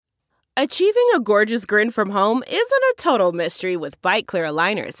Achieving a gorgeous grin from home isn't a total mystery with Bite Clear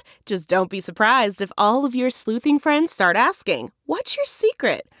aligners. Just don't be surprised if all of your sleuthing friends start asking, "What's your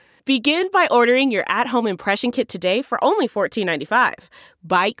secret?" Begin by ordering your at-home impression kit today for only $14.95.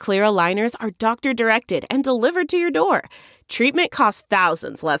 Bite Clear aligners are doctor-directed and delivered to your door. Treatment costs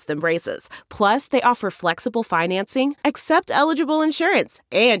thousands less than braces. Plus, they offer flexible financing, accept eligible insurance,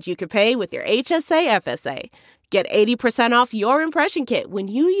 and you can pay with your HSA FSA. Get 80% off your impression kit when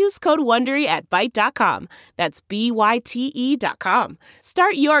you use code WONDERY at Byte.com. That's BYTE.com.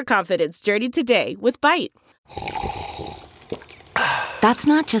 Start your confidence journey today with Byte. That's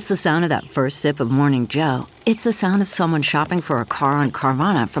not just the sound of that first sip of Morning Joe. It's the sound of someone shopping for a car on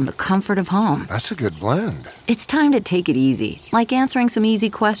Carvana from the comfort of home. That's a good blend. It's time to take it easy, like answering some easy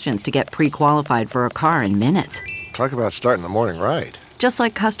questions to get pre-qualified for a car in minutes. Talk about starting the morning right. Just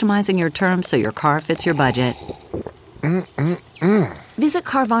like customizing your terms so your car fits your budget. Visit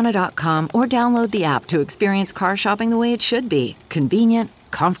Carvana.com or download the app to experience car shopping the way it should be. Convenient,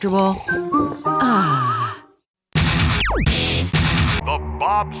 comfortable. Ah. The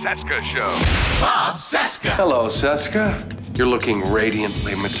Bob Cesca Show. Bob Cesca. Hello, Cesca. You're looking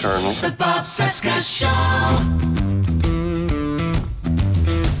radiantly maternal. The Bob Cesca Show.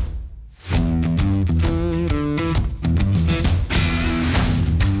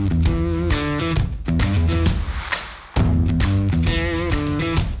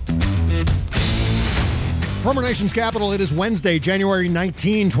 From our nation's capital, it is Wednesday, January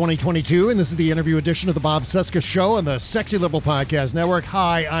 19, 2022, and this is the interview edition of the Bob Cesca Show on the Sexy Liberal Podcast Network.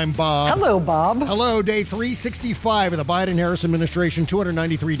 Hi, I'm Bob. Hello, Bob. Hello, day 365 of the Biden-Harris administration,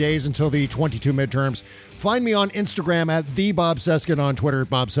 293 days until the 22 midterms. Find me on Instagram at @TheBobCesca and on Twitter at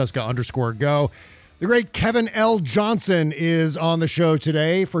 @BobCesca_go. The great Kevin L. Johnson is on the show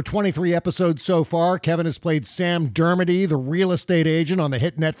today. For 23 episodes so far, Kevin has played Sam Dermody, the real estate agent on the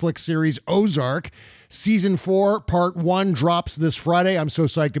hit Netflix series Ozark. Season 4, Part 1 drops this Friday. I'm so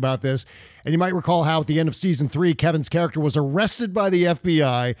psyched about this. And you might recall how at the end of Season 3, Kevin's character was arrested by the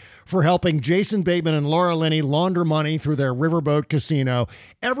FBI for helping Jason Bateman and Laura Linney launder money through their riverboat casino.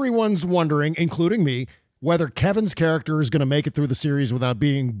 Everyone's wondering, including me, whether Kevin's character is going to make it through the series without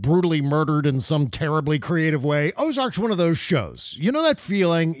being brutally murdered in some terribly creative way. Ozark's one of those shows. You know that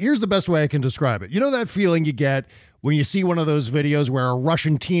feeling? Here's the best way I can describe it. You know that feeling you get when you see one of those videos where a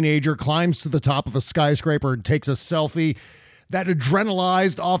Russian teenager climbs to the top of a skyscraper and takes a selfie? That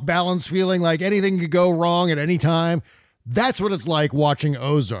adrenalized, off-balance feeling like anything could go wrong at any time? That's what it's like watching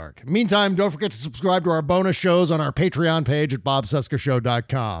Ozark. Meantime, don't forget to subscribe to our bonus shows on our Patreon page at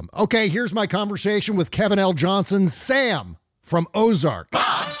bobcescashow.com. Okay, here's my conversation with Kevin L. Johnson, Sam from Ozark.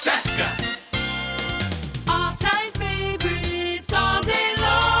 Bob Cesca. All-time favorites all day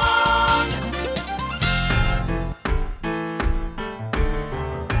long.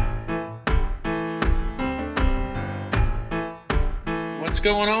 What's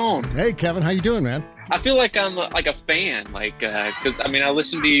going on? Hey, Kevin, how you doing, man? I feel like I'm like a fan, because I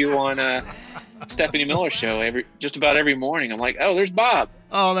listen to you on Stephanie Miller's show just about every morning. I'm like, oh, there's Bob.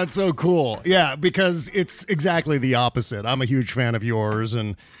 Oh, that's so cool. Yeah, because it's exactly the opposite. I'm a huge fan of yours,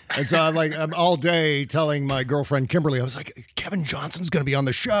 and so I'm all day telling my girlfriend Kimberly, I was like, Kevin Johnson's going to be on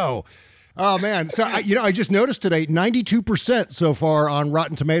the show. Oh, man. So, I just noticed today, 92% so far on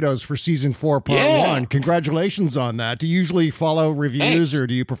Rotten Tomatoes for Season 4, Part 1. Congratulations on that. Do you usually follow reviews, or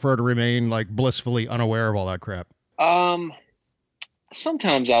do you prefer to remain, blissfully unaware of all that crap?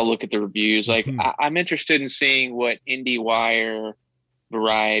 Sometimes I'll look at the reviews. I'm interested in seeing what IndieWire,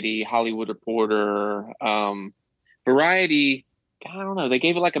 Variety, Hollywood Reporter, Variety... I don't know. They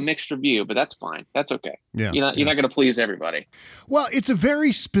gave it a mixed review, but that's fine. That's okay. Yeah, you're not going to please everybody. Well, it's a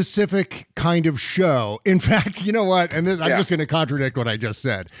very specific kind of show. In fact, you know what? And I'm just going to contradict what I just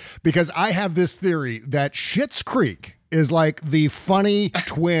said, because I have this theory that Schitt's Creek is like the funny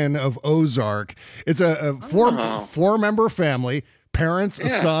twin of Ozark. It's a four-member family. Parents, a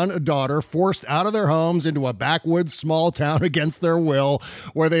son, a daughter, forced out of their homes into a backwoods small town against their will,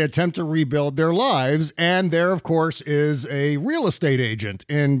 where they attempt to rebuild their lives. And there, of course, is a real estate agent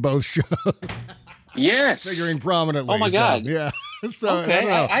in both shows. Yes. Figuring prominently. Oh, my God. Yeah. So, okay.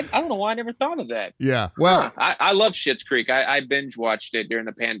 I don't know why I never thought of that. Yeah. Well, I love Schitt's Creek. I binge watched it during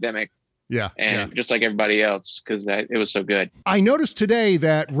the pandemic. Yeah. And just like everybody else, because it was so good. I noticed today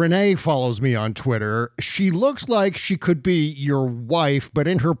that Renee follows me on Twitter. She looks like she could be your wife, but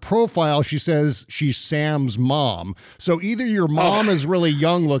in her profile, she says she's Sam's mom. So either your mom is really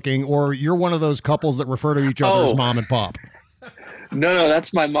young looking, or you're one of those couples that refer to each other as mom and pop. No,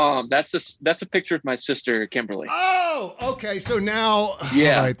 that's my mom. That's a picture of my sister, Kimberly. Oh, Oh, okay. So now,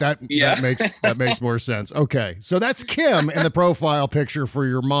 Yeah. all right, that makes more sense. Okay, so that's Kim in the profile picture for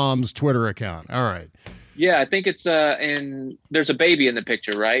your mom's Twitter account. All right. Yeah, I think it's and there's a baby in the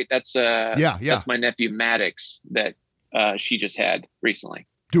picture, right? That's that's my nephew Maddox that she just had recently.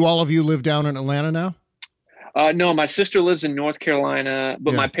 Do all of you live down in Atlanta now? No, my sister lives in North Carolina,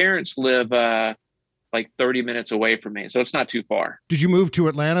 but my parents live like 30 minutes away from me, so it's not too far. Did you move to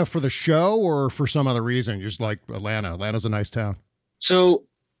Atlanta for the show or for some other reason? Just like Atlanta. Atlanta's a nice town. So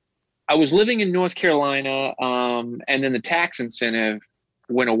I was living in North Carolina, and then the tax incentive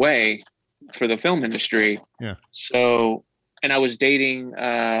went away for the film industry. Yeah. So, and I was dating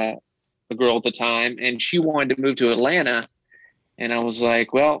a girl at the time, and she wanted to move to Atlanta. And I was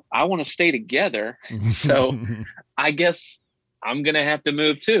like, well, I want to stay together. So I guess I'm going to have to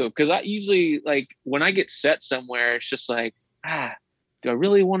move too. Because I usually, like, when I get set somewhere, it's just like, do I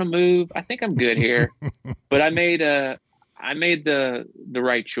really want to move? I think I'm good here. But I made the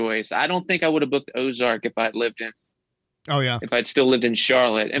right choice. I don't think I would have booked Ozark if I'd lived in. Oh, yeah. If I'd still lived in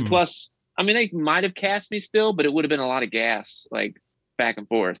Charlotte. And plus, I mean, they might have cast me still, but it would have been a lot of gas, like, back and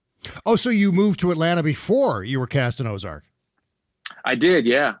forth. Oh, so you moved to Atlanta before you were cast in Ozark? I did,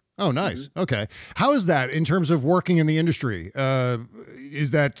 yeah. Oh, nice. Okay. How is that in terms of working in the industry?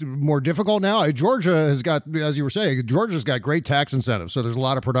 Is that more difficult now? Georgia has got, as you were saying, Georgia's got great tax incentives. So there's a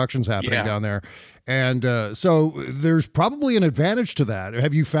lot of productions happening down there. And so there's probably an advantage to that.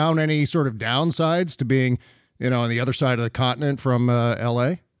 Have you found any sort of downsides to being, on the other side of the continent from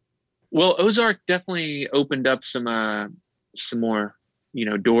LA? Well, Ozark definitely opened up some more,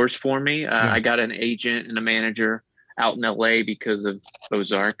 doors for me. I got an agent and a manager out in LA because of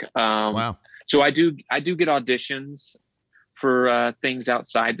Ozark. Wow. So I do get auditions for things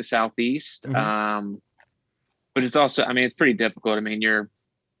outside the Southeast. Mm-hmm. But it's also, I mean, it's pretty difficult. I mean, you're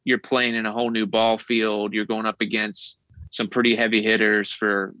playing in a whole new ball field. You're going up against some pretty heavy hitters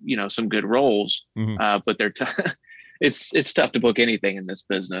for, some good roles. Mm-hmm. But they're it's tough to book anything in this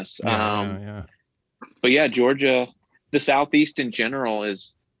business. But yeah, Georgia, the Southeast in general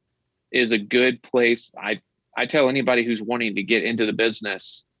is a good place. I tell anybody who's wanting to get into the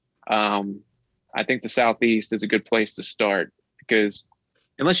business, I think the Southeast is a good place to start, because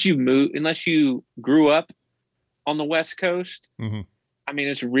unless you grew up on the West Coast, I mean,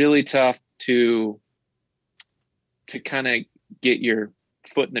 it's really tough to kind of get your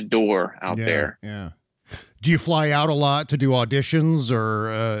foot in the door out there. Yeah. Do you fly out a lot to do auditions,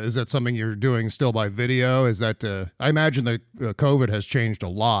 or is that something you're doing still by video? Is that, I imagine that COVID has changed a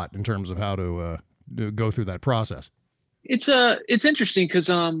lot in terms of how to go through that process. It's interesting because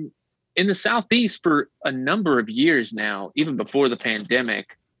in the Southeast for a number of years now, even before the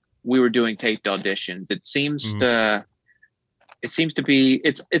pandemic, we were doing taped auditions. It seems to be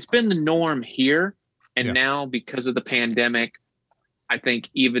it's been the norm here, and now because of the pandemic, I think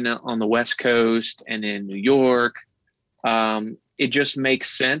even on the West Coast and in New York, it just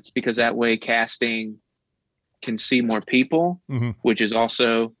makes sense, because that way casting can see more people, which is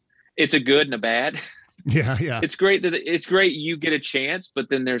also, it's a good and a bad. Yeah. It's great you get a chance, but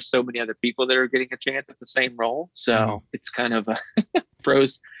then there's so many other people that are getting a chance at the same role. So it's kind of a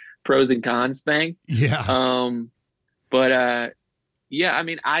pros and cons thing. Yeah. I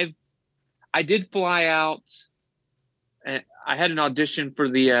mean, I did fly out, and I had an audition for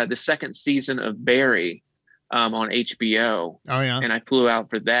the second season of Barry on HBO. Oh yeah. And I flew out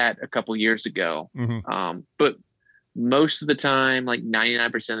for that a couple years ago. But most of the time, like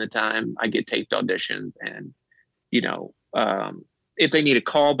 99% of the time, I get taped auditions, and, if they need a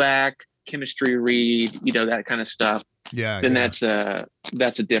callback, chemistry read, that kind of stuff, then that's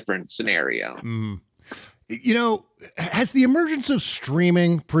a different scenario. Has the emergence of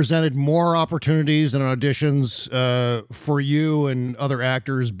streaming presented more opportunities and auditions for you and other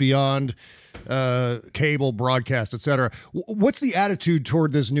actors beyond cable, broadcast, etc.? What's the attitude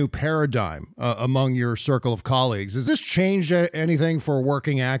toward this new paradigm among your circle of colleagues? Has this changed anything for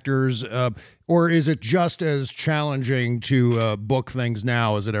working actors, or is it just as challenging to book things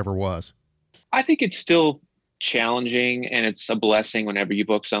now as it ever was? I think it's still challenging, and it's a blessing whenever you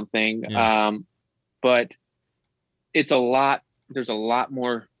book something. Yeah. But there's a lot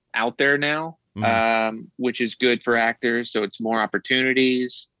more out there now, which is good for actors. So it's more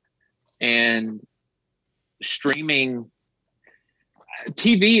opportunities, and streaming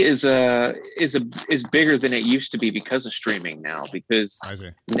TV is bigger than it used to be because of streaming now, because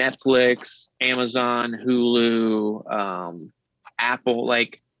Netflix, Amazon, Hulu, Apple,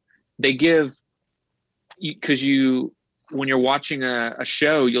 like they give, because when you're watching a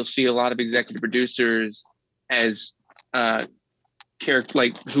show, you'll see a lot of executive producers as character,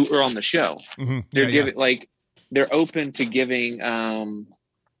 like, who are on the show. They're giving like they're open to giving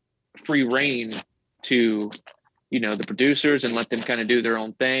free reign to, the producers and let them kind of do their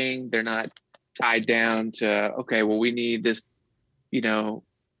own thing. They're not tied down to, okay, well, we need this, to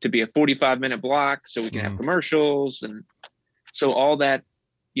be a 45-minute block so we can have commercials. And so all that,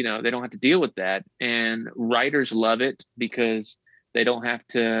 they don't have to deal with that. And writers love it because they don't have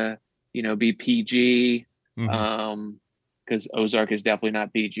to, be PG. Because Ozark is definitely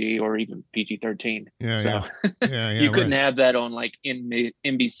not PG or even PG-13. You couldn't have that on like NBC,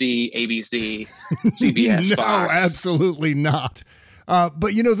 ABC, CBS, no, Fox. Absolutely not. But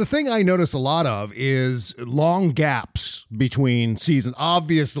the thing I notice a lot of is long gaps between seasons.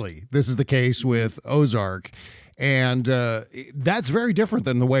 Obviously, this is the case with Ozark. And that's very different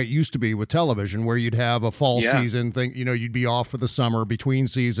than the way it used to be with television, where you'd have a fall season thing, you'd be off for the summer between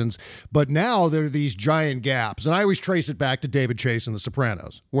seasons. But now there are these giant gaps. And I always trace it back to David Chase in The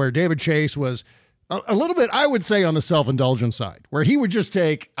Sopranos, where David Chase was a little bit, I would say, on the self-indulgent side, where he would just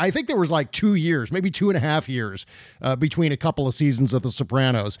take, I think there was like 2 years, maybe 2.5 years between a couple of seasons of The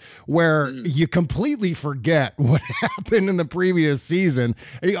Sopranos, where you completely forget what happened in the previous season.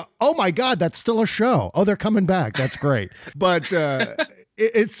 And you go, oh my God, that's still a show. Oh, they're coming back. That's great. But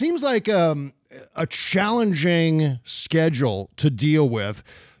it seems like a challenging schedule to deal with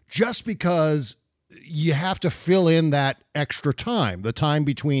just because you have to fill in that extra time, the time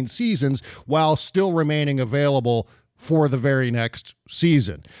between seasons, while still remaining available for the very next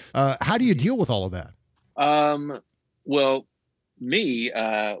season. How do you deal with all of that? Well, me,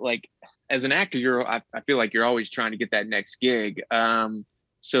 like as an actor, I feel like you're always trying to get that next gig.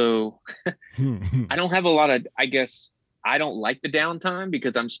 So I don't have a lot of, I guess I don't like the downtime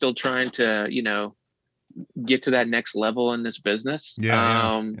because I'm still trying to, get to that next level in this business.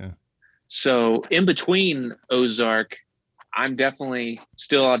 Yeah. So in between Ozark, I'm definitely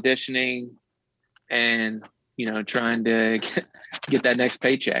still auditioning and, trying to get that next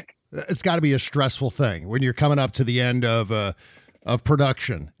paycheck. It's got to be a stressful thing when you're coming up to the end of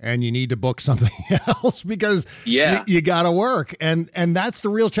production and you need to book something else because you got to work. And that's the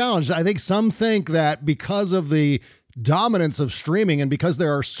real challenge. I think some think that because of the dominance of streaming and because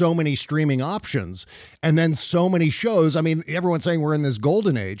there are so many streaming options and then so many shows, I mean, everyone's saying we're in this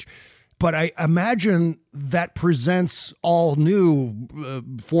golden age. But I imagine that presents all new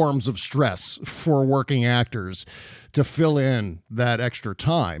forms of stress for working actors to fill in that extra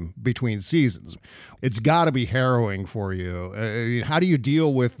time between seasons. It's got to be harrowing for you. How do you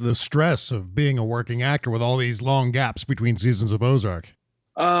deal with the stress of being a working actor with all these long gaps between seasons of Ozark?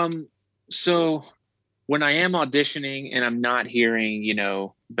 So when I am auditioning and I'm not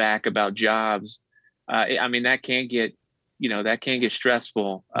hearing, back about jobs, that can get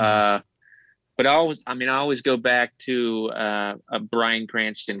stressful. But I always go back to a Bryan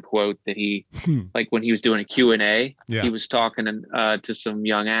Cranston quote that he, like when he was doing a Q&A, he was talking to some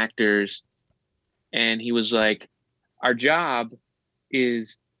young actors, and he was like, "Our job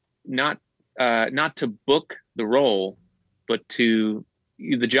is not to book the role, but the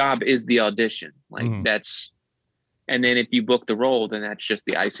job is the audition. Like that's, and then if you book the role, then that's just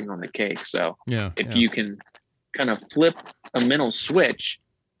the icing on the cake. So if you can kind of flip a mental switch,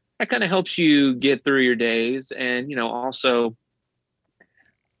 that kind of helps you get through your days. And, also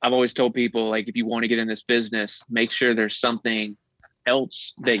I've always told people, like, if you want to get in this business, make sure there's something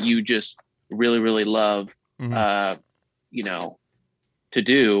else that you just really, really love, to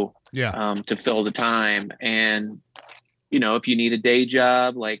do, to fill the time. And, if you need a day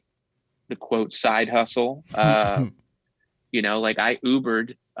job, like the quote side hustle, like I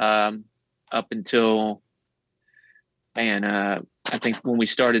Ubered, up until, I think when we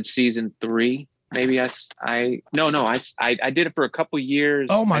started season 3, maybe I did it for a couple years.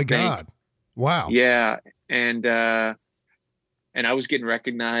 Oh my God. Wow. Yeah. And I was getting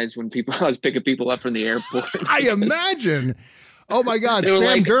recognized when I was picking people up from the airport. I imagine. Oh my God.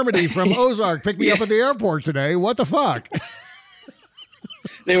 Sam Dermody from Ozark picked me up at the airport today. What the fuck?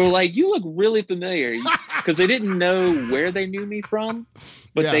 They were like, "You look really familiar," because they didn't know where they knew me from,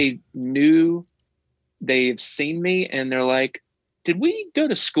 but they knew they've seen me, and they're like, "Did we go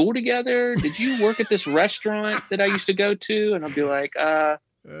to school together? Did you work at this restaurant that I used to go to?" And I'll be like, "No,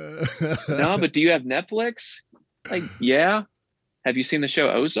 but do you have Netflix?" Like, "Yeah." "Have you seen the show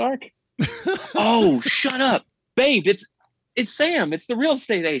Ozark?" "Oh, shut up, babe. It's Sam. It's the real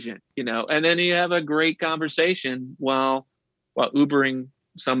estate agent, And then you have a great conversation while Ubering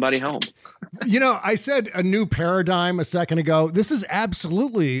somebody home. I said a new paradigm a second ago. This is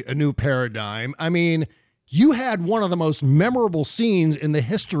absolutely a new paradigm. I mean, you had one of the most memorable scenes in the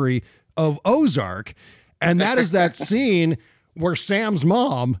history of Ozark, and that is that scene where Sam's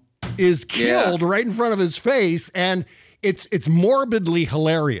mom is killed right in front of his face. And it's morbidly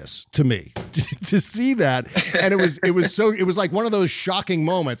hilarious to me to see that. And it was like one of those shocking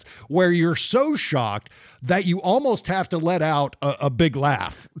moments where you're so shocked that you almost have to let out a big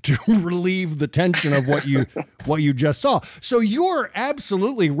laugh to relieve the tension of what you just saw. So you're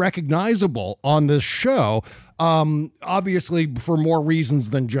absolutely recognizable on this show, obviously for more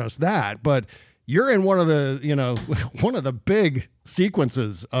reasons than just that, but you're in one of the big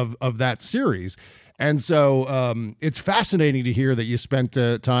sequences of that series. And so it's fascinating to hear that you spent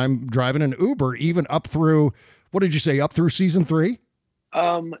time driving an Uber even up through, what did you say, up through season 3?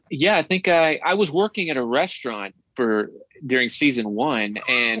 Yeah, I think I was working at a restaurant during season 1,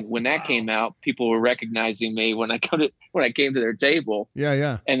 and when that came out, people were recognizing me when I came to their table.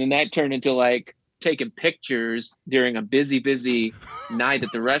 Yeah. And then that turned into like taking pictures during a busy night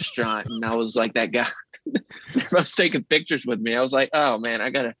at the restaurant, and I was like that guy. I was taking pictures with me. I was like, oh man,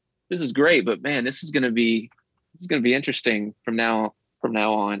 this is great, but man, this is gonna be interesting from now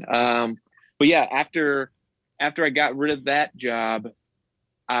on. But yeah, after I got rid of that job,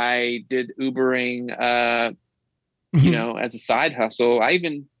 I did Ubering, as a side hustle. I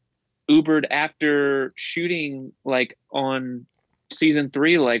even Ubered after shooting, like on season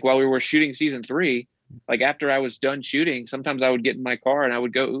 3, like while we were shooting season 3, like after I was done shooting, sometimes I would get in my car and I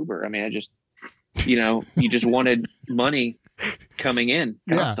would go Uber. I mean, I just, you just wanted money coming in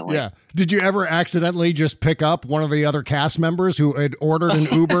constantly. Yeah. Did you ever accidentally just pick up one of the other cast members who had ordered an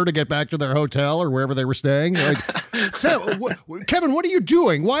Uber to get back to their hotel or wherever they were staying? Like, Kevin, what are you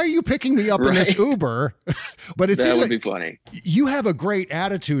doing? Why are you picking me up in this Uber? But that would be funny. You have a great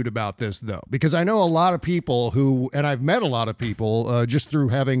attitude about this, though, because I know a lot of people and I've met a lot of people just through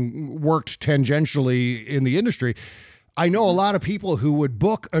having worked tangentially in the industry. I know a lot of people who would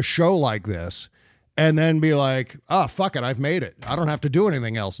book a show like this and then be like, oh, fuck it, I've made it. I don't have to do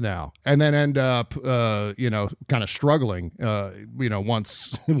anything else now. And then end up, kind of struggling,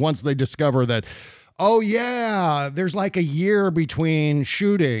 once they discover that, oh, yeah, there's like a year between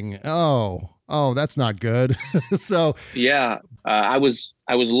shooting. Oh, that's not good. So, yeah, I was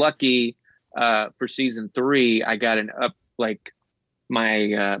lucky for season 3. I got like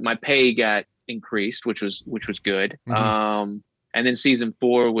my pay got increased, which was good. Mm-hmm. And then season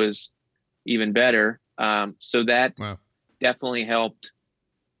 4 was even better. So that definitely helped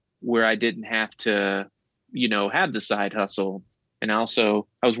where I didn't have to, have the side hustle. And also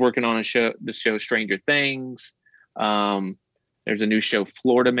I was working on the show Stranger Things. There's a new show,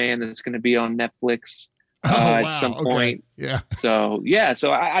 Florida Man, that's going to be on Netflix at some point. Yeah. So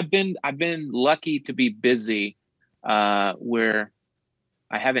I've been lucky to be busy, where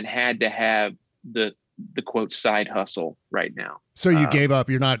I haven't had to have the quote side hustle right now. So you gave up.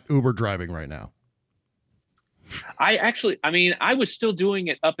 You're not Uber driving right now. I was still doing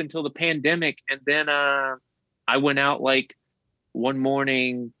it up until the pandemic. And then I went out like one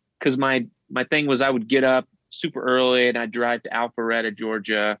morning because my thing was I would get up super early and I'd drive to Alpharetta,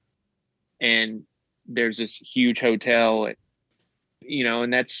 Georgia. And there's this huge hotel,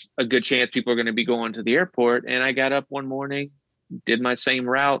 and that's a good chance people are going to be going to the airport. And I got up one morning, did my same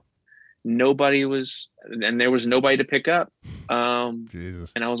route. There was nobody to pick up.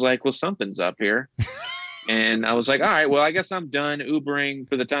 Jesus. And I was like, well, something's up here. And I was like, all right, well, I guess I'm done Ubering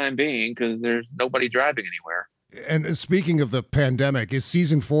for the time being because there's nobody driving anywhere. And speaking of the pandemic, is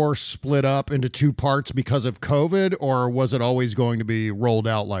season 4 split up into 2 parts because of COVID, or was it always going to be rolled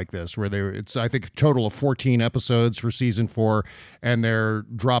out like this, where it's, I think, a total of 14 episodes for season 4, and they're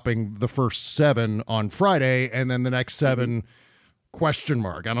dropping the first 7 on Friday, and then the next 7 question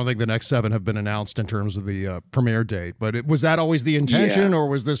mark. I don't think the next 7 have been announced in terms of the premiere date, but was that always the intention, or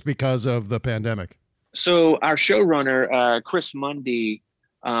was this because of the pandemic? So our showrunner, Chris Mundy,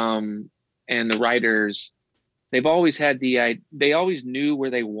 and the writers, they've always had they always knew where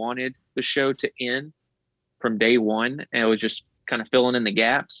they wanted the show to end from day one. And it was just kind of filling in the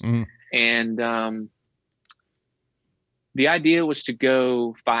gaps. Mm. And the idea was to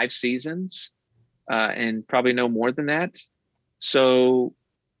go 5 seasons and probably no more than that. So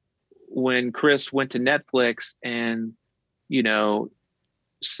when Chris went to Netflix and,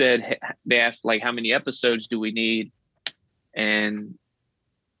 they asked like, how many episodes do we need? And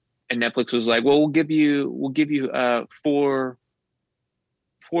Netflix was like, well, we'll give you 4,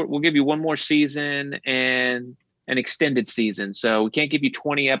 we'll give you 1 more season and an extended season. So we can't give you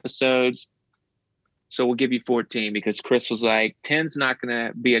 20 episodes. So we'll give you 14, because Chris was like, 10's not going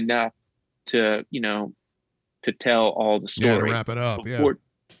to be enough to tell all the story. Yeah, to wrap it up.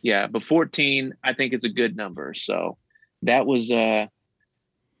 But 14, I think is a good number. So that was, that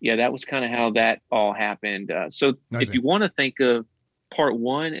was kind of how that all happened. So if you want to think of part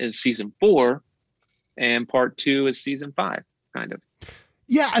 1 is season 4 and part 2 is season 5, kind of.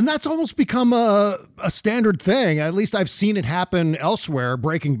 Yeah, and that's almost become a standard thing. At least I've seen it happen elsewhere.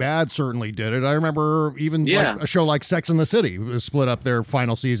 Breaking Bad certainly did it. I remember even like a show like Sex and the City split up their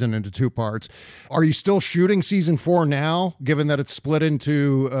final season into 2 parts. Are you still shooting season 4 now, given that it's split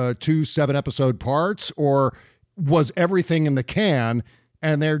into 2 7-episode parts, or was everything in the can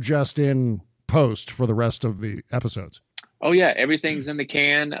and they're just in post for the rest of the episodes? Oh yeah, everything's in the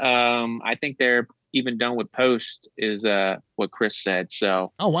can. I think they're even done with post is what Chris said.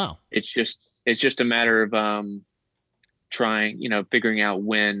 So oh wow, it's just a matter of figuring out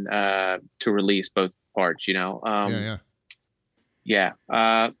when to release both parts. Yeah.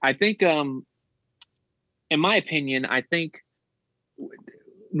 I think in my opinion, I think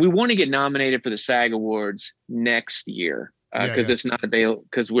we want to get nominated for the SAG Awards next year because it's not available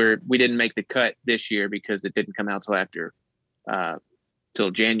because we didn't make the cut this year because it didn't come out till after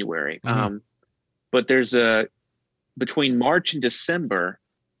till January. Mm-hmm. But there's between March and December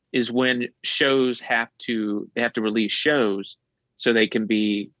is when shows have to release shows so they can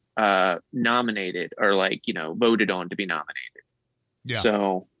be nominated or voted on to be nominated. Yeah.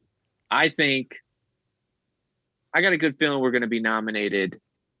 So I think I got a good feeling we're going to be nominated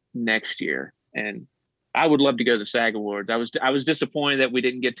next year, and I would love to go to the SAG Awards. I was disappointed that we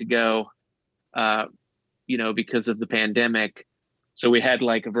didn't get to go, because of the pandemic. So we had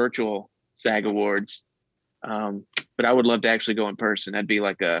like a virtual SAG Awards. But I would love to actually go in person. That'd be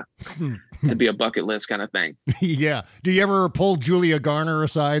that'd be a bucket list kind of thing. Yeah. Do you ever pull Julia Garner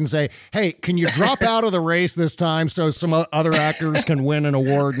aside and say, hey, can you drop out of the race this time so some other actors can win an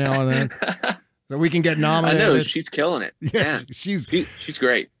award now and then? So we can get nominated. I know, she's killing it. Yeah. She's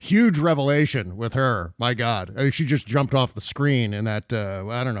great. Huge revelation with her. My God. I mean, she just jumped off the screen in that,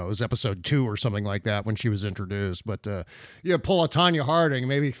 I don't know, it was episode 2 or something like that when she was introduced. But pull a Tanya Harding,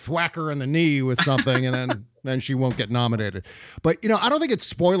 maybe thwack her in the knee with something, and then she won't get nominated. But, I don't think it's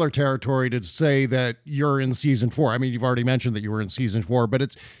spoiler territory to say that you're in season 4. I mean, you've already mentioned that you were in season 4,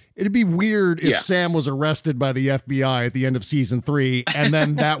 but it'd be weird if Sam was arrested by the FBI at the end of season 3 and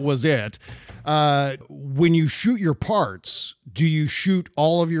then that was it. When you shoot your parts, do you shoot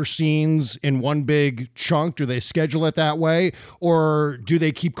all of your scenes in one big chunk? Do they schedule it that way? Or do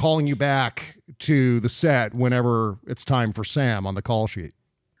they keep calling you back to the set whenever it's time for Sam on the call sheet?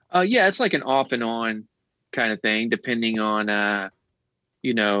 It's like an off and on kind of thing, depending on,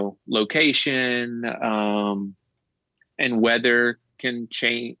 location, and weather can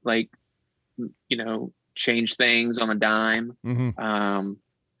change, change things on a dime. Mm-hmm.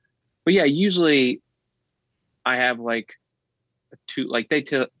 But yeah, usually I have they'll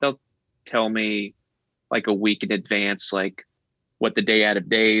tell me like a week in advance, like what the day out of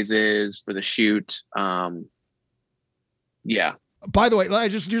days is for the shoot. Yeah. By the way,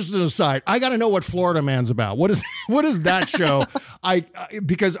 just an aside, I got to know what Florida Man's about. What is that show?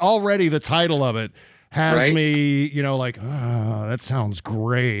 Because already the title of it has me, that sounds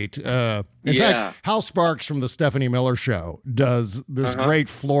great. In fact, Hal Sparks from the Stephanie Miller Show does this great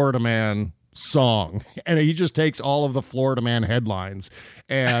Florida Man song, and he just takes all of the Florida Man headlines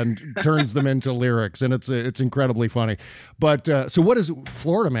and turns them into lyrics, and it's incredibly funny. But so what is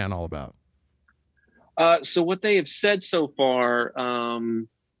Florida Man all about? So what they have said so far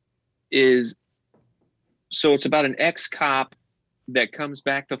is, so it's about an ex-cop that comes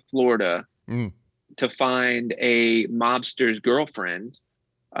back to Florida to find a mobster's girlfriend.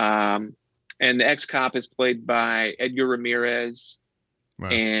 And the ex-cop is played by Edgar Ramirez.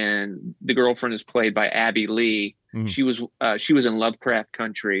 Right. And the girlfriend is played by Abby Lee. She was in Lovecraft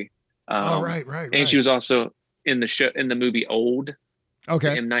Country. Right. And she was also in the movie Old.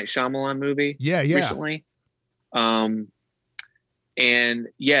 Okay. The M. Night Shyamalan movie. Yeah. Recently. And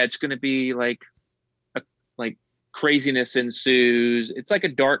it's going to be like craziness ensues. It's like a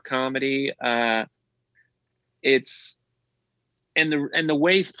dark comedy. It's and the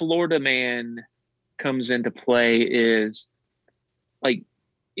way Florida Man comes into play is like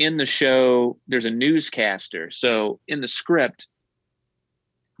in the show, there's a newscaster. So in the script,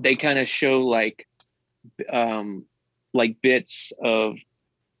 they kind of show like bits of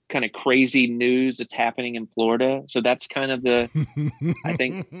kind of crazy news that's happening in Florida. So that's kind of I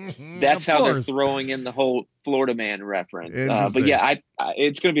think that's how they're throwing in the whole Florida Man reference. But yeah,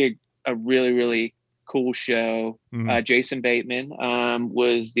 it's going to be a really, really cool show. Jason Bateman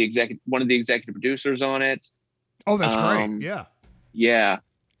was one of the executive producers on it. Oh, that's great. Yeah. Yeah.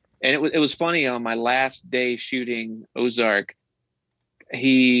 And it was funny on my last day shooting Ozark.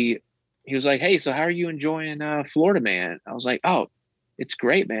 He was like, hey, so how are you enjoying Florida Man? I was like, oh, it's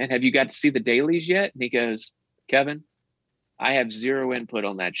great, man. Have you got to see the dailies yet? And he goes, Kevin, I have zero input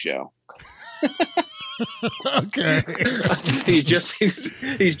on that show. Okay. he's just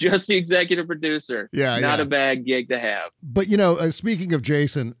the executive producer. Yeah, not a bad gig to have. But speaking of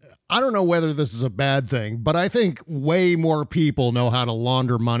Jason, I don't know whether this is a bad thing, but I think way more people know how to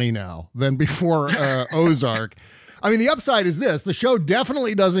launder money now than before Ozark. I mean, the upside is this: the show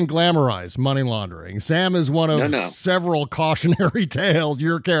definitely doesn't glamorize money laundering. Sam is one of several cautionary tales.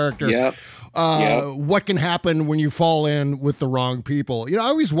 Your character. Yep. What can happen when you fall in with the wrong people? I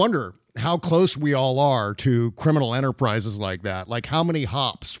always wonder how close we all are to criminal enterprises like that. Like, how many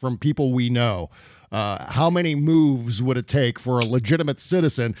hops from people we know? How many moves would it take for a legitimate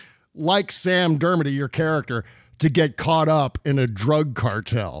citizen like Sam Dermody, your character, to get caught up in a drug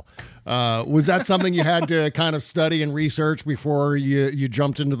cartel? Was that something you had to kind of study and research before you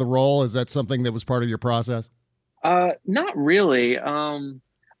jumped into the role? Is that something that was part of your process? Not really.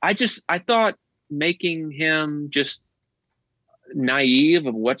 I thought making him just naive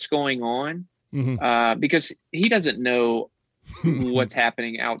of what's going on, because he doesn't know what's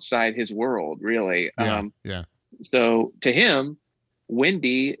happening outside his world, really. So to him,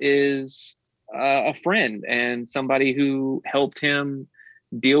 Wendy is a friend and somebody who helped him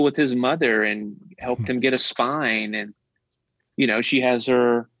deal with his mother and helped him get a spine. And, she has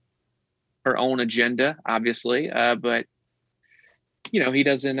her own agenda, obviously. But, he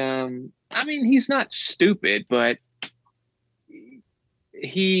doesn't, he's not stupid, but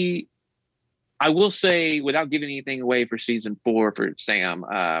I will say, without giving anything away for season 4 for Sam,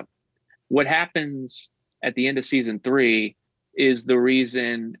 what happens at the end of season 3 is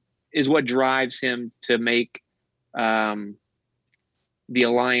what drives him to make the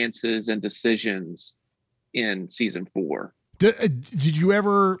alliances and decisions in season 4. Did you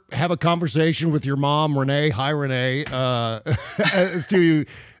ever have a conversation with your mom, Renee? Hi, Renee, as to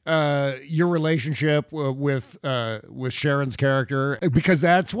your relationship with Sharon's character? Because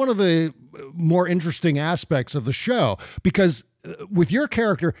that's one of the more interesting aspects of the show. Because with your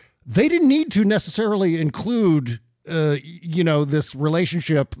character, they didn't need to necessarily include, this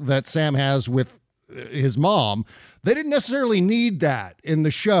relationship that Sam has with his mom. They didn't necessarily need that in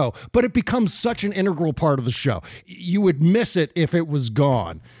the show, but it becomes such an integral part of the show. You would miss it if it was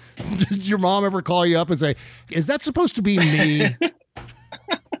gone. Did your mom ever call you up and say, is that supposed to be me?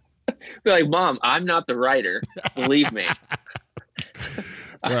 Be like, Mom, I'm not the writer. Believe me.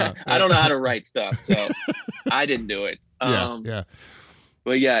 I don't know how to write stuff, so I didn't do it.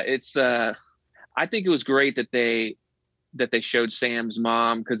 But yeah, it's I think it was great that they showed Sam's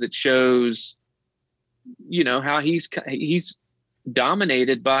mom, because it shows how he's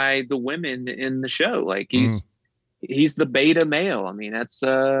dominated by the women in the show. Like he's the beta male. I mean, that's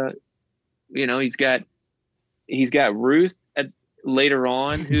he's got Ruth later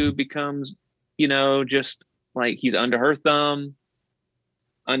on, who becomes just like he's under her thumb,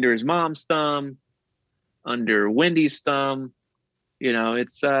 under his mom's thumb, under Wendy's thumb.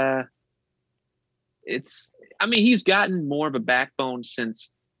 It's he's gotten more of a backbone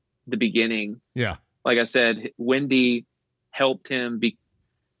since the beginning. Yeah. Like I said, Wendy helped him be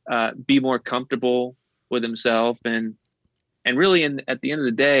more comfortable with himself, and really, at the end of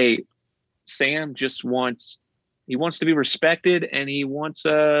the day, Sam just wants to be respected, and he wants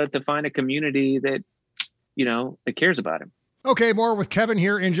to find a community that that cares about him. Okay, more with Kevin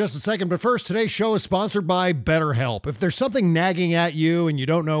here in just a second. But first, today's show is sponsored by BetterHelp. If there's something nagging at you and you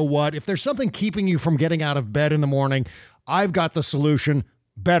don't know what, if there's something keeping you from getting out of bed in the morning, I've got the solution.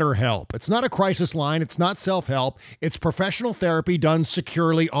 BetterHelp. It's not a crisis line. It's not self-help. It's professional therapy done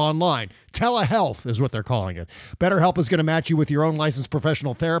securely online. Telehealth is what they're calling it. BetterHelp is going to match you with your own licensed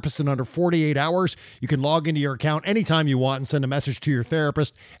professional therapist in under 48 hours. You can log into your account anytime you want and send a message to your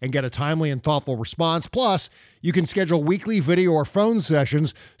therapist and get a timely and thoughtful response. Plus, you can schedule weekly video or phone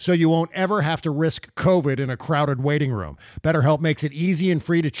sessions so you won't ever have to risk COVID in a crowded waiting room. BetterHelp makes it easy and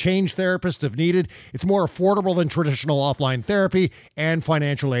free to change therapists if needed. It's more affordable than traditional offline therapy, and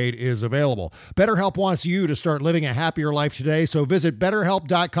financial aid is available. BetterHelp wants you to start living a happier life today, so visit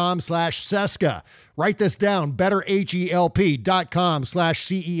BetterHelp.com/Seska. Write this down,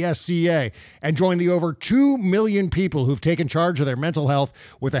 BetterHelp.com/CESCA, and join the over 2 million people who've taken charge of their mental health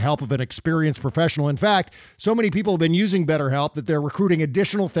with the help of an experienced professional. In fact, so many people have been using BetterHelp that they're recruiting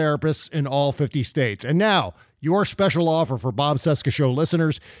additional therapists in all 50 states. And now, your special offer for Bob Cesca Show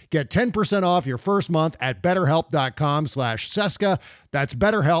listeners: get 10% off your first month at BetterHelp.com/Seska. That's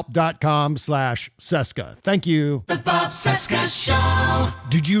BetterHelp.com/Seska. Thank you. The Bob Cesca Show.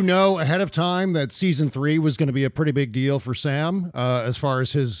 Did you know ahead of time that season 3 was going to be a pretty big deal for Sam, as far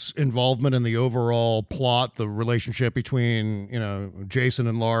as his involvement in the overall plot, the relationship between, Jason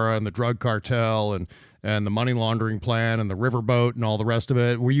and Laura and the drug cartel, and and the money laundering plan and the riverboat and all the rest of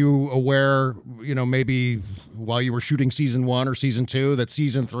it. Were you aware, maybe while you were shooting season 1 or season 2, that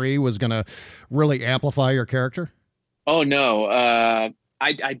season 3 was going to really amplify your character? Oh, no.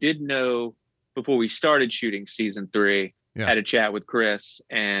 I did know before we started shooting season 3. Yeah. Had a chat with Chris,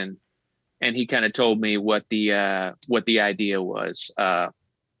 and he kind of told me what the idea was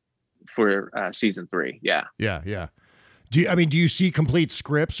for season 3. Yeah. Yeah. Do you see complete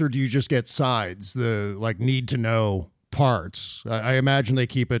scripts, or do you just get sides, the need to know parts? I imagine they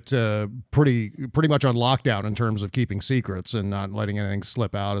keep it pretty much on lockdown in terms of keeping secrets and not letting anything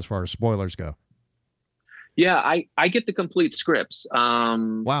slip out as far as spoilers go. Yeah, I get the complete scripts.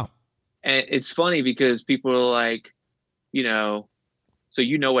 Wow. And it's funny because people are like, so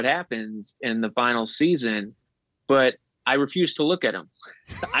what happens in the final season, but I refuse to look at them.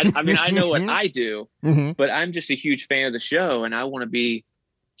 I mean, I know what I do, but I'm just a huge fan of the show, and I want to be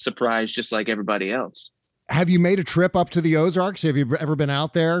surprised just like everybody else. Have you made a trip up to the Ozarks? Have you ever been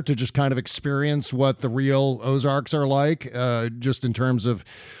out there to just kind of experience what the real Ozarks are like, just in terms of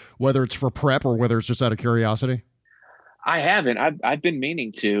whether it's for prep or whether it's just out of curiosity? I haven't. I've been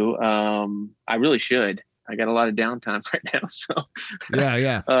meaning to. I really should. I got a lot of downtime right now, so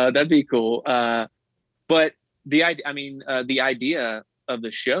yeah. That'd be cool. But the idea of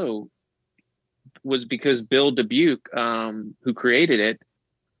the show was because Bill Dubuque, who created it,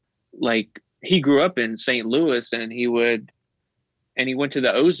 he grew up in St. Louis, and he went to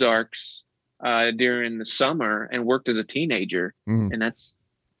the Ozarks during the summer and worked as a teenager, and that's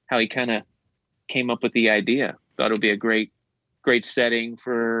how he kind of came up with the idea. Thought it would be a great setting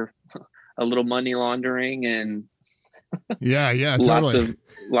for a little money laundering and yeah, totally.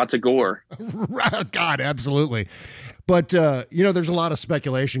 lots of gore. God, absolutely. But there's a lot of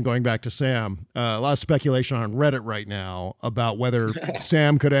speculation, going back to Sam, a lot of speculation on Reddit right now about whether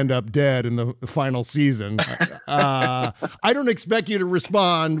Sam could end up dead in the final season. I don't expect you to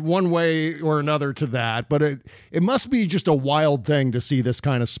respond one way or another to that, but it must be just a wild thing to see this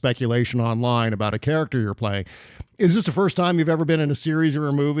kind of speculation online about a character you're playing. Is this the first time you've ever been in a series or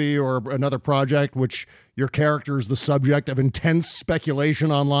a movie or another project which your character is the subject of intense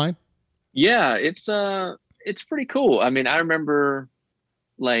speculation online? Yeah, it's pretty cool. I mean, I remember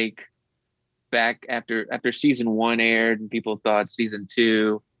back after season 1 aired and people thought season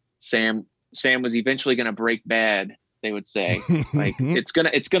 2, Sam was eventually going to break bad. They would say it's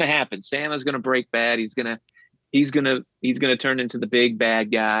going to happen. Sam is going to break bad. He's going to turn into the big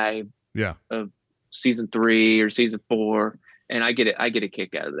bad guy. Yeah. Of season 3 or season 4. And I get a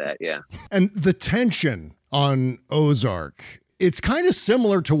kick out of that. Yeah. And the tension on Ozark, it's kind of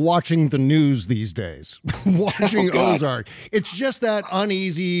similar to watching the news these days. Watching Ozark. It's just that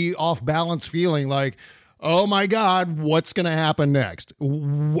uneasy, off balance feeling like, oh my God, what's going to happen next?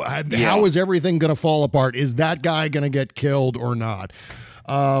 How is everything going to fall apart? Is that guy going to get killed or not?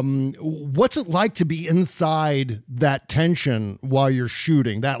 What's it like to be inside that tension while you're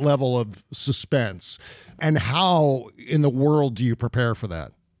shooting, that level of suspense? And how in the world do you prepare for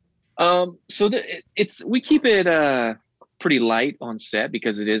that? We keep it pretty light on set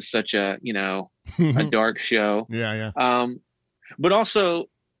because it is such a a dark show. Yeah. But also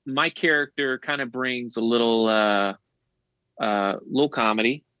my character kind of brings a little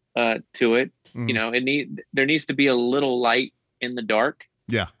comedy to it. There needs to be a little light in the dark.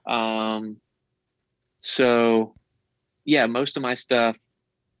 Yeah. So yeah, most of my stuff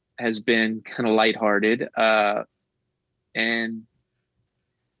has been kind of lighthearted. And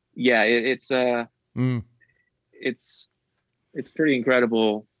yeah, it's pretty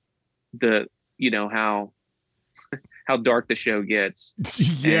incredible how dark the show gets.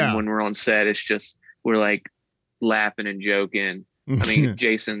 Yeah. And when we're on set, it's just, we're laughing and joking. I mean,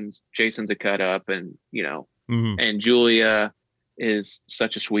 Jason's a cut up, and and Julia is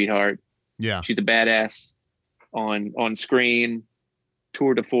such a sweetheart. Yeah. She's a badass on screen,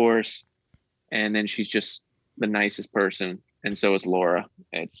 tour de force, and then she's just the nicest person. And so is Laura.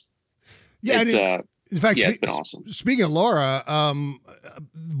 In fact, it's been awesome. Speaking of Laura,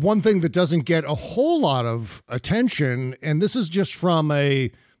 one thing that doesn't get a whole lot of attention, and this is just from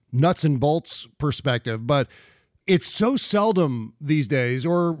a nuts and bolts perspective, but it's so seldom these days,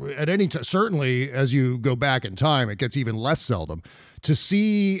 or at any time, certainly as you go back in time, it gets even less seldom, to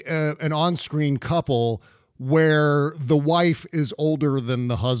see an on-screen couple where the wife is older than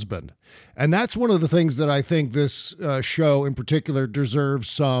the husband. And that's one of the things that I think this show in particular deserves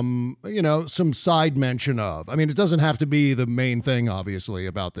some side mention of. I mean, it doesn't have to be the main thing, obviously,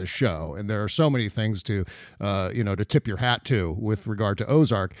 about this show. And there are so many things to tip your hat to with regard to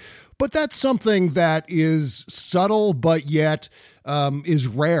Ozark. But that's something that is subtle, but yet is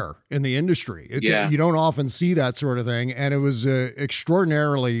rare in the industry. You don't often see that sort of thing. And it was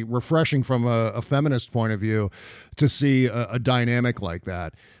extraordinarily refreshing from a feminist point of view to see a dynamic like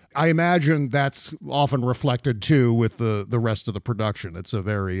that. I imagine that's often reflected too with the rest of the production. It's a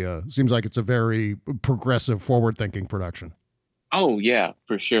very seems like it's a very progressive, forward-thinking production. Oh yeah,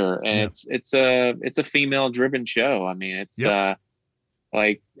 for sure. And it's a female driven show. I mean, it's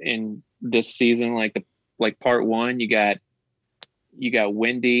like in this season, like part one, you got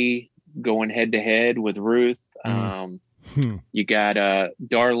Wendy going head to head with Ruth. You got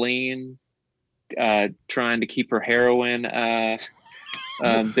Darlene trying to keep her heroin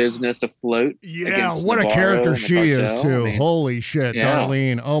business afloat. Yeah, what a character she is too. I mean, holy shit,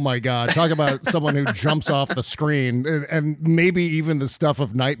 Darlene. Oh my God. Talk about someone who jumps off the screen and maybe even the stuff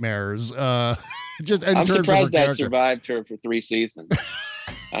of nightmares. Just in I'm terms surprised of her that survived her for 3 seasons.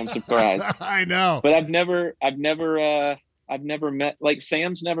 I'm surprised. I know. But I've never met, like,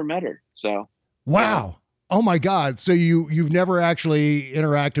 Sam's never met her. So wow. Oh my God. So you've never actually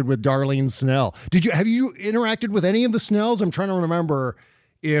interacted with Darlene Snell. Have you interacted with any of the Snells? I'm trying to remember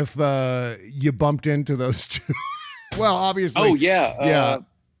if you bumped into those two. Well, obviously. Oh yeah.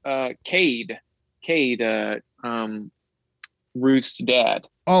 Cade, Ruth's dad.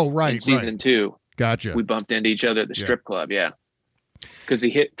 Oh, right. In season 2. Gotcha. We bumped into each other at the strip club. Yeah. Cause he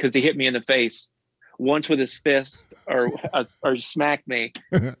hit me in the face once with his fist or smacked me.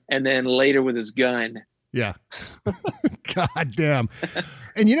 And then later with his gun. Yeah. God damn.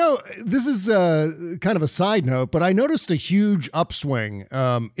 And this is kind of a side note, but I noticed a huge upswing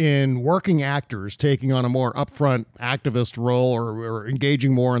in working actors taking on a more upfront activist role or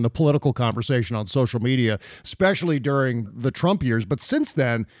engaging more in the political conversation on social media, especially during the Trump years. But since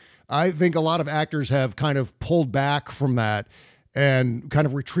then, I think a lot of actors have kind of pulled back from that and kind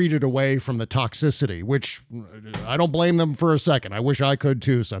of retreated away from the toxicity, which I don't blame them for a second. I wish I could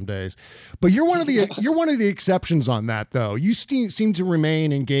too some days. But you're one of the exceptions on that, though. You seem to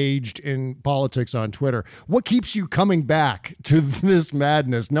remain engaged in politics on Twitter. What keeps you coming back to this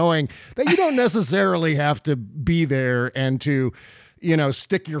madness, knowing that you don't necessarily have to be there and to,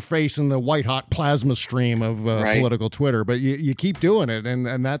 stick your face in the white hot plasma stream of political Twitter, but you keep doing it,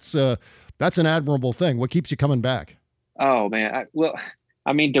 and that's an admirable thing. What keeps you coming back? Oh man.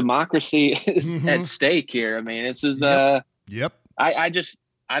 Democracy is at stake here. I mean, this is, Yep. I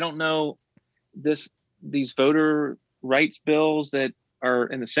don't know these voter rights bills that are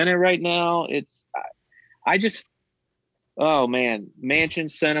in the Senate right now. Oh man,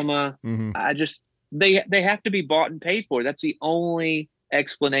 Manchin cinema. They have to be bought and paid for. That's the only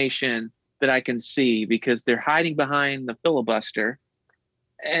explanation that I can see, because they're hiding behind the filibuster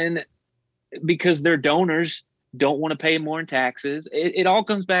and because their donors don't want to pay more in taxes. It all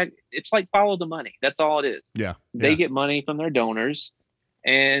comes back. It's like follow the money. That's all it is. Yeah. They get money from their donors,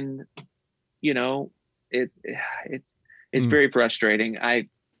 and it's very frustrating.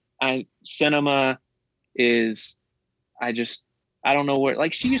 Cinema is, I don't know where,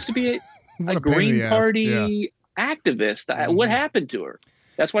 like, she used to be a Green Party activist. What happened to her?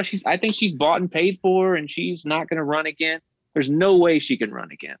 That's why I think she's bought and paid for, and she's not going to run again. There's no way she can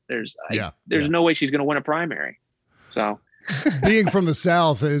run again. There's no way she's going to win a primary. So, being from the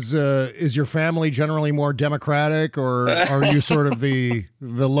South, is your family generally more Democratic, or are you sort of the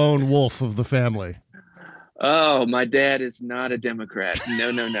lone wolf of the family? Oh, my dad is not a Democrat.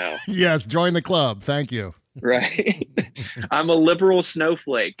 No. Yes, join the club. Thank you. Right. I'm a liberal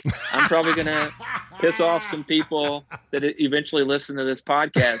snowflake. I'm probably going to piss off some people that eventually listen to this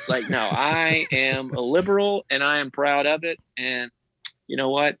podcast. Like, no, I am a liberal and I am proud of it. And you know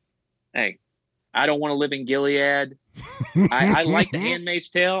what? Hey, I don't want to live in Gilead. I like The Handmaid's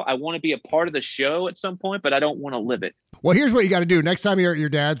Tale. I want to be a part of the show at some point, but I don't want to live it. Well, here's what you got to do. Next time you're at your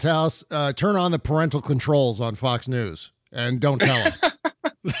dad's house, turn on the parental controls on Fox News and don't tell him.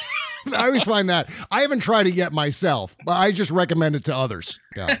 I always find that. I haven't tried it yet myself, but I just recommend it to others.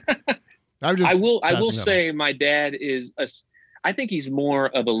 Yeah. I will say my dad is I think he's more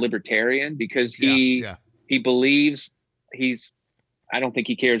of a libertarian, because he believes I don't think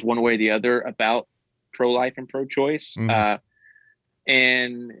he cares one way or the other about pro-life and pro-choice.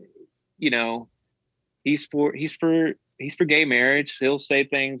 And he's for gay marriage. He'll say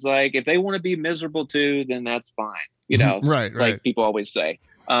things like, if they want to be miserable too, then that's fine. Right. Like people always say.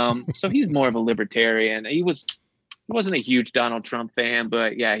 So he's more of a libertarian. He wasn't a huge Donald Trump fan,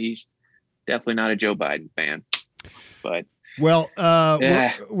 but yeah, he's definitely not a Joe Biden fan. But Well,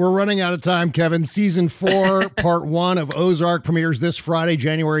 Yeah. we're running out of time, Kevin. Season 4, Part 1 of Ozark premieres this Friday,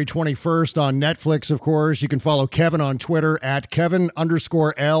 January 21st on Netflix, of course. You can follow Kevin on Twitter at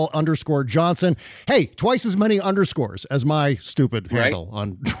Kevin_L_Johnson. Hey, twice as many underscores as my stupid handle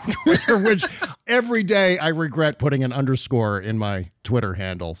on Twitter, which every day I regret putting an underscore in my Twitter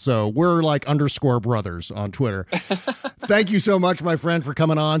handle. So we're like underscore brothers on Twitter. Thank you so much, my friend, for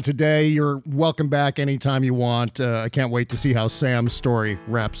coming on today. You're welcome back anytime you want. I can't wait to see how Sam's story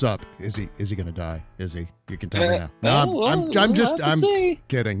wraps up. Is he going to die? Is he? You can tell me now. No, I'm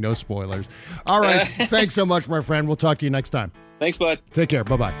kidding. No spoilers. All right. Thanks so much, my friend. We'll talk to you next time. Thanks, bud. Take care.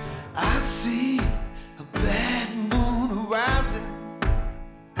 Bye-bye. I see a bad moon rising,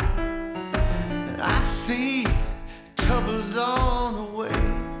 and I see trouble on the way.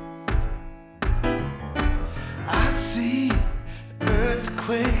 I see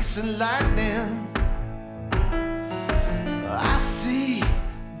earthquakes and lightning,